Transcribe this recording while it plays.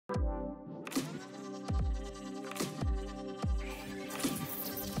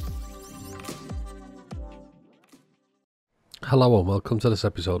Hello and welcome to this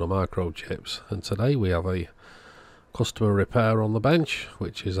episode of Microchips, and today we have a customer repair on the bench,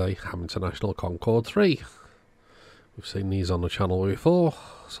 which is a Ham International Concorde 3. We've seen these on the channel before,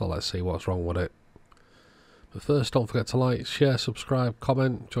 so let's see what's wrong with it. But first, don't forget to like, share, subscribe,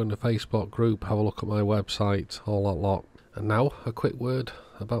 comment, join the Facebook group, have a look at my website, all that lot. And now, a quick word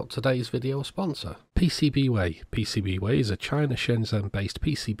about today's video sponsor, PCBWay. PCBWay is a China Shenzhen-based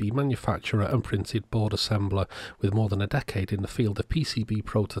PCB manufacturer and printed board assembler with more than a decade in the field of PCB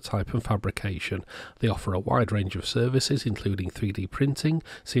prototype and fabrication. They offer a wide range of services including 3D printing,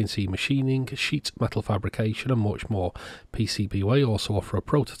 CNC machining, sheet metal fabrication and much more. PCBWay also offer a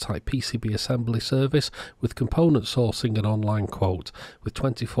prototype PCB assembly service with component sourcing and online quote with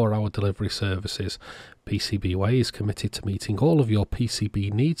 24-hour delivery services. PCBWay is committed to meeting all of your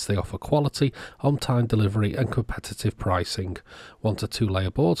PCB needs. They offer quality, on-time delivery and competitive pricing. 1 to 2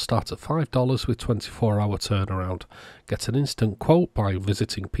 layer boards start at $5 with 24-hour turnaround. Get an instant quote by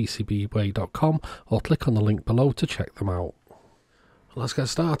visiting PCBWay.com or click on the link below to check them out. Let's get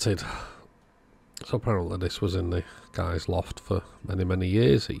started. So apparently this was in the guy's loft for many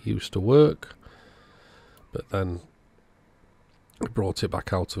years. It used to work, but then he brought it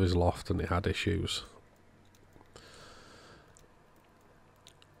back out of his loft and it had issues.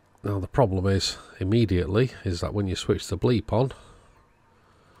 Now the problem is, immediately, is that when you switch the bleep on,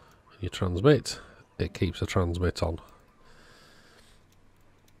 and you transmit, it keeps the transmit on.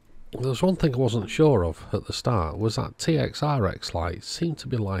 There's one thing I wasn't sure of at the start, was that TX-RX light seemed to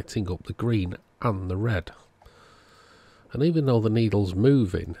be lighting up the green and the red. And even though the needle's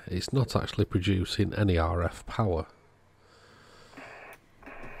moving, it's not actually producing any RF power.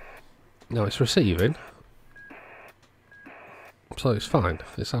 Now it's receiving. So it's fine,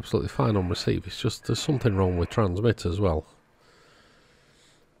 it's absolutely fine on receive, it's just there's something wrong with transmit as well.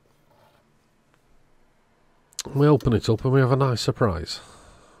 We open it up and we have a nice surprise.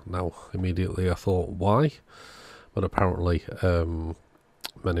 Now immediately I thought why, but apparently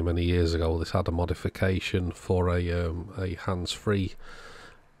many years ago this had a modification for a hands-free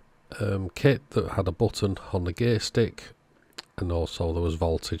kit that had a button on the gear stick, and also there was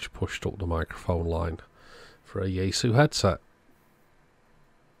voltage pushed up the microphone line for a Yaesu headset.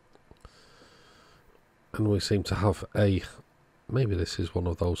 And we seem to have maybe this is one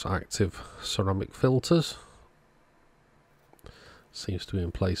of those active ceramic filters. Seems to be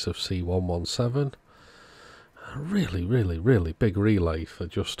in place of C117. A really big relay for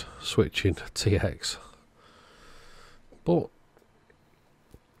just switching TX. But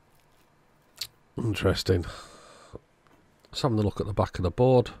interesting. Just having a look at the back of the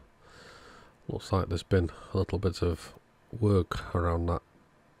board. Looks like there's been a little bit of work around that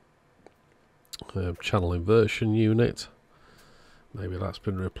channel inversion unit. Maybe that's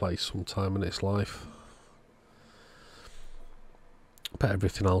been replaced sometime in its life, but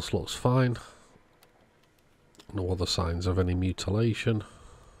everything else looks fine. No other signs of any mutilation.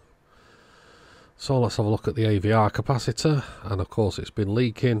 So let's have a look at the AVR capacitor, and of course it's been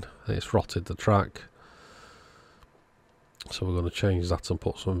leaking and it's rotted the track, so we're going to change that and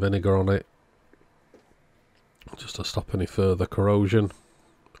put some vinegar on it just to stop any further corrosion.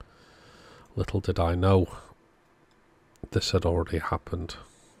 Little did I know this had already happened.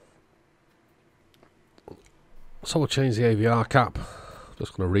 So we'll change the AVR cap.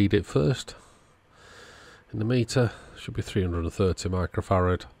 Just going to read it first. In the meter should be 330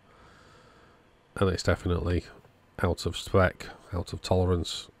 microfarad, and it's definitely out of spec, out of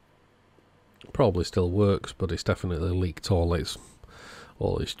tolerance. Probably still works, but it's definitely leaked all its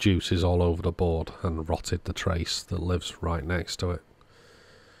juices all over the board and rotted the trace that lives right next to it.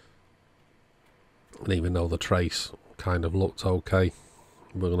 And even though the trace kind of looked okay,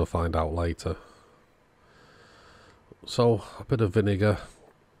 we're going to find out later. So a bit of vinegar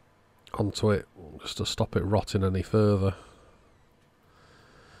onto it just to stop it rotting any further.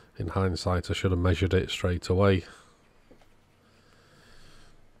 In hindsight I should have measured it straight away.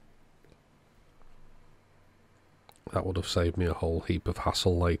 That would have saved me a whole heap of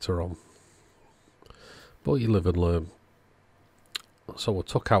hassle later on. But you live and learn. So we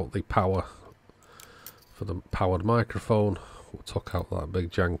took out the power for the powered microphone. We'll took out that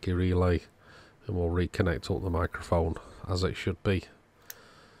big janky relay and we'll reconnect up the microphone as it should be.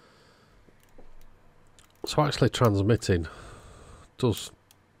 So actually transmitting does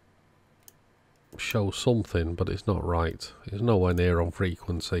show something, but it's not right. It's nowhere near on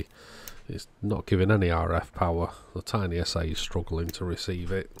frequency. It's not giving any RF power. The tiny SA is struggling to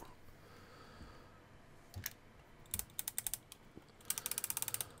receive it.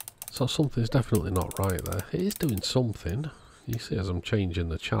 So something's definitely not right there. It is doing something. you see as I'm changing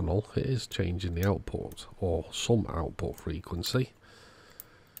the channel, it is changing the output, or some output frequency.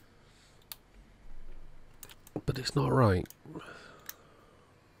 But it's not right.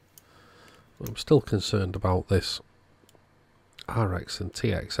 I'm still concerned about this RX and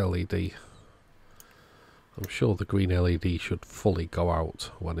TX LED. I'm sure the green LED should fully go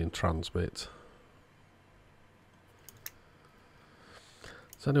out when in transmit.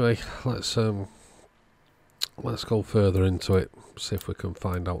 So anyway, let's go further into it, see if we can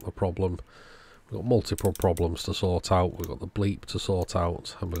find out the problem. We've got multiple problems to sort out. We've got the bleep to sort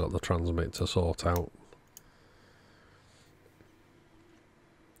out, and we've got the transmit to sort out.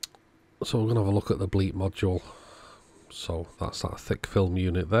 So we're going to have a look at the bleep module. So that's that thick film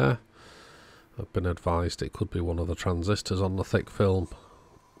unit there. I've been advised it could be one of the transistors on the thick film.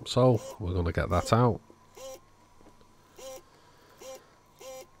 So we're going to get that out.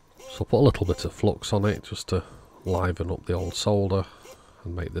 So put a little bit of flux on it just to liven up the old solder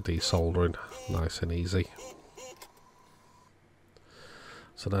and make the desoldering nice and easy.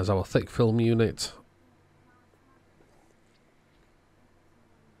 So there's our thick film unit.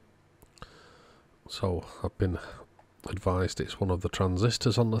 So I've been advised it's one of the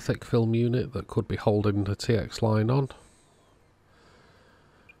transistors on the thick film unit that could be holding the TX line on.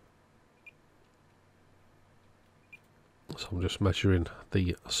 So I'm just measuring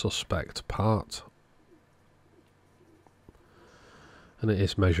the suspect part, and it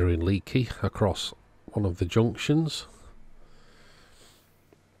is measuring leaky across one of the junctions.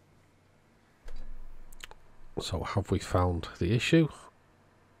 So have we found the issue?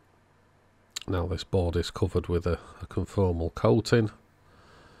 Now this board is covered with a conformal coating,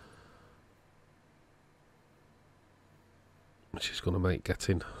 which is going to make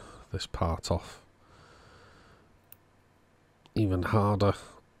getting this part off even harder.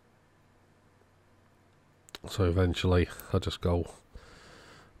 So eventually I just go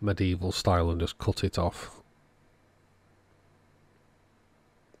medieval style and just cut it off.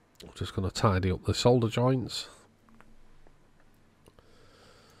 I'm just going to tidy up the solder joints.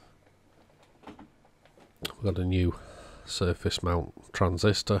 We've got a new surface mount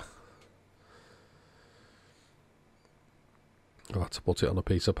transistor. I had to put it on a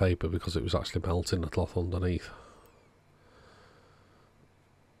piece of paper because it was actually melting the cloth underneath.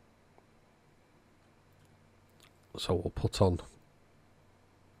 So we'll put on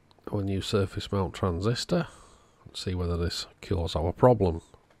our new surface mount transistor and see whether this cures our problem.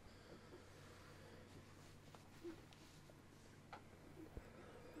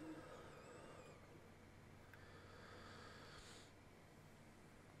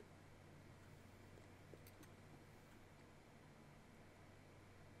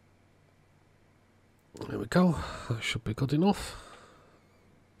 There we go, that should be good enough.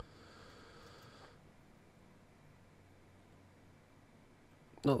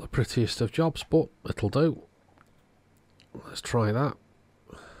 Not the prettiest of jobs, but it'll do. Let's try that.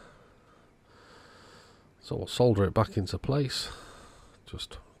 So we'll solder it back into place.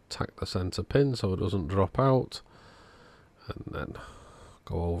 Just tack the centre pin so it doesn't drop out, and then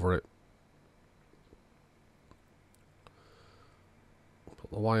go over it.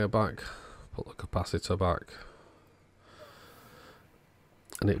 Put the wire back, put the capacitor back,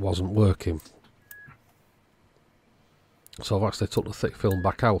 and it wasn't working. So I've actually took the thick film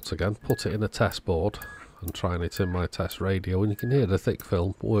back out again, put it in a test board and trying it in my test radio, and you can hear the thick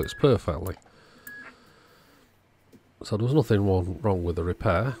film works perfectly. So there was nothing wrong with the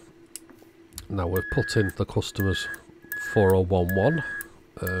repair. Now we've put in the customer's 4011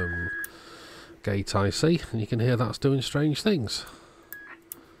 gate IC, and you can hear that's doing strange things.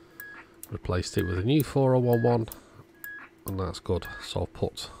 Replaced it with a new 4011, and that's good. So I've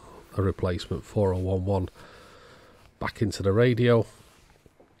put a replacement 4011 back into the radio,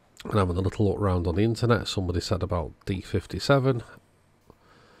 and having a little look around on the internet, somebody said about D57,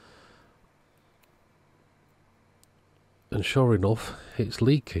 and sure enough it's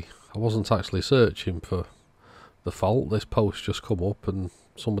leaky. I wasn't actually searching for the fault, this post just come up and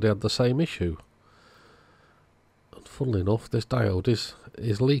somebody had the same issue, and funnily enough this diode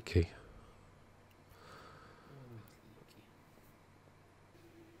is leaky.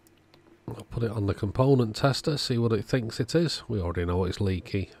 I'll put it on the component tester, see what it thinks it is. We already know it's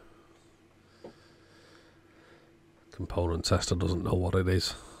leaky. Component tester doesn't know what it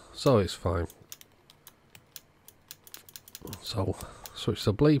is, so it's fine. So switch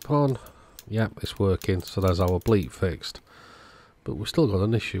the bleep on. Yep, it's working, so there's our bleep fixed. But we've still got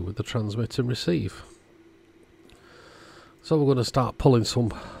an issue with the transmit and receive. So we're going to start pulling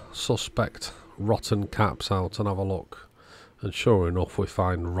some suspect rotten caps out and have a look. And sure enough we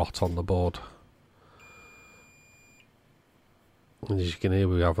find rot on the board. And as you can hear,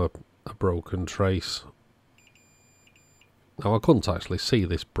 we have a broken trace. Now I couldn't actually see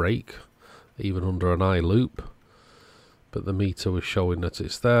this break even under an eye loop, but the meter was showing that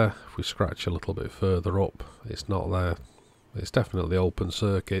it's there. If we scratch a little bit further up, it's not there. It's definitely open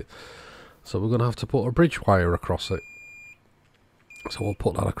circuit, so we're going to have to put a bridge wire across it. So we'll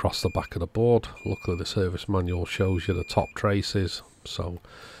put that across the back of the board. Luckily the service manual shows you the top traces, so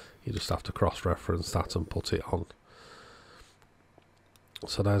you just have to cross-reference that and put it on.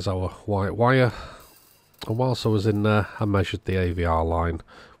 So there's our white wire, and whilst I was in there I measured the AVR line,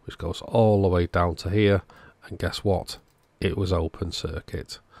 which goes all the way down to here, and guess what? It was open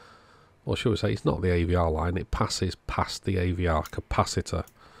circuit. Well, should we say it's not the AVR line, it passes past the AVR capacitor,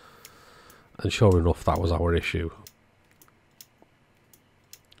 and sure enough that was our issue.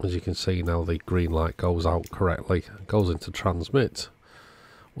 As you can see now, the green light goes out correctly, goes into transmit.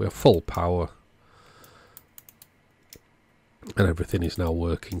 We have full power, and everything is now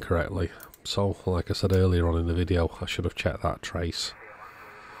working correctly. So, like I said earlier on in the video, I should have checked that trace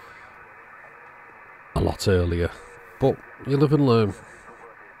a lot earlier. But you live and learn.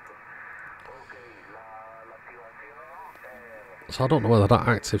 So I don't know whether that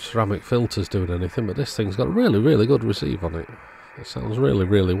active ceramic filter's doing anything, but this thing's got a really good receive on it. It sounds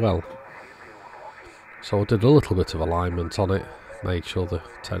really well. So I did a little bit of alignment on it, made sure the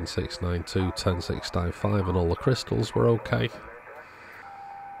 10692, 10695 and all the crystals were okay.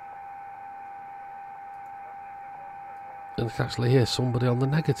 And you can actually hear somebody on the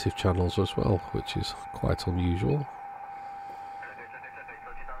negative channels as well, which is quite unusual.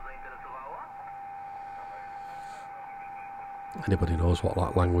 Anybody knows what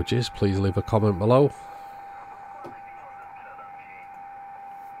that language is, please leave a comment below.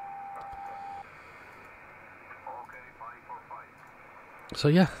 So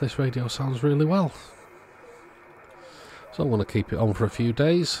yeah, this radio sounds really well. So I'm going to keep it on for a few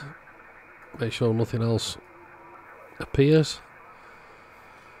days, make sure nothing else appears.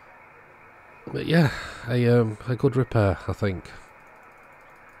 But yeah, a good repair, I think.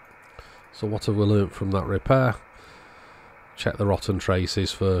 So what have we learnt from that repair? Check the rotten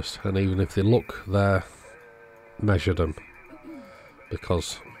traces first, and even if they look there, measure them,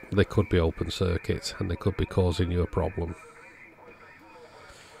 because they could be open circuit and they could be causing you a problem.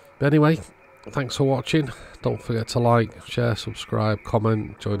 But anyway, thanks for watching. Don't forget to like, share, subscribe,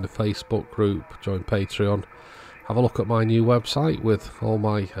 comment, join the Facebook group, join Patreon. Have a look at my new website with all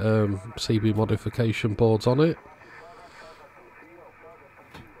my CB modification boards on it.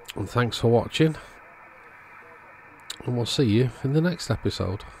 And thanks for watching, and we'll see you in the next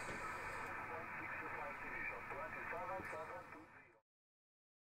episode.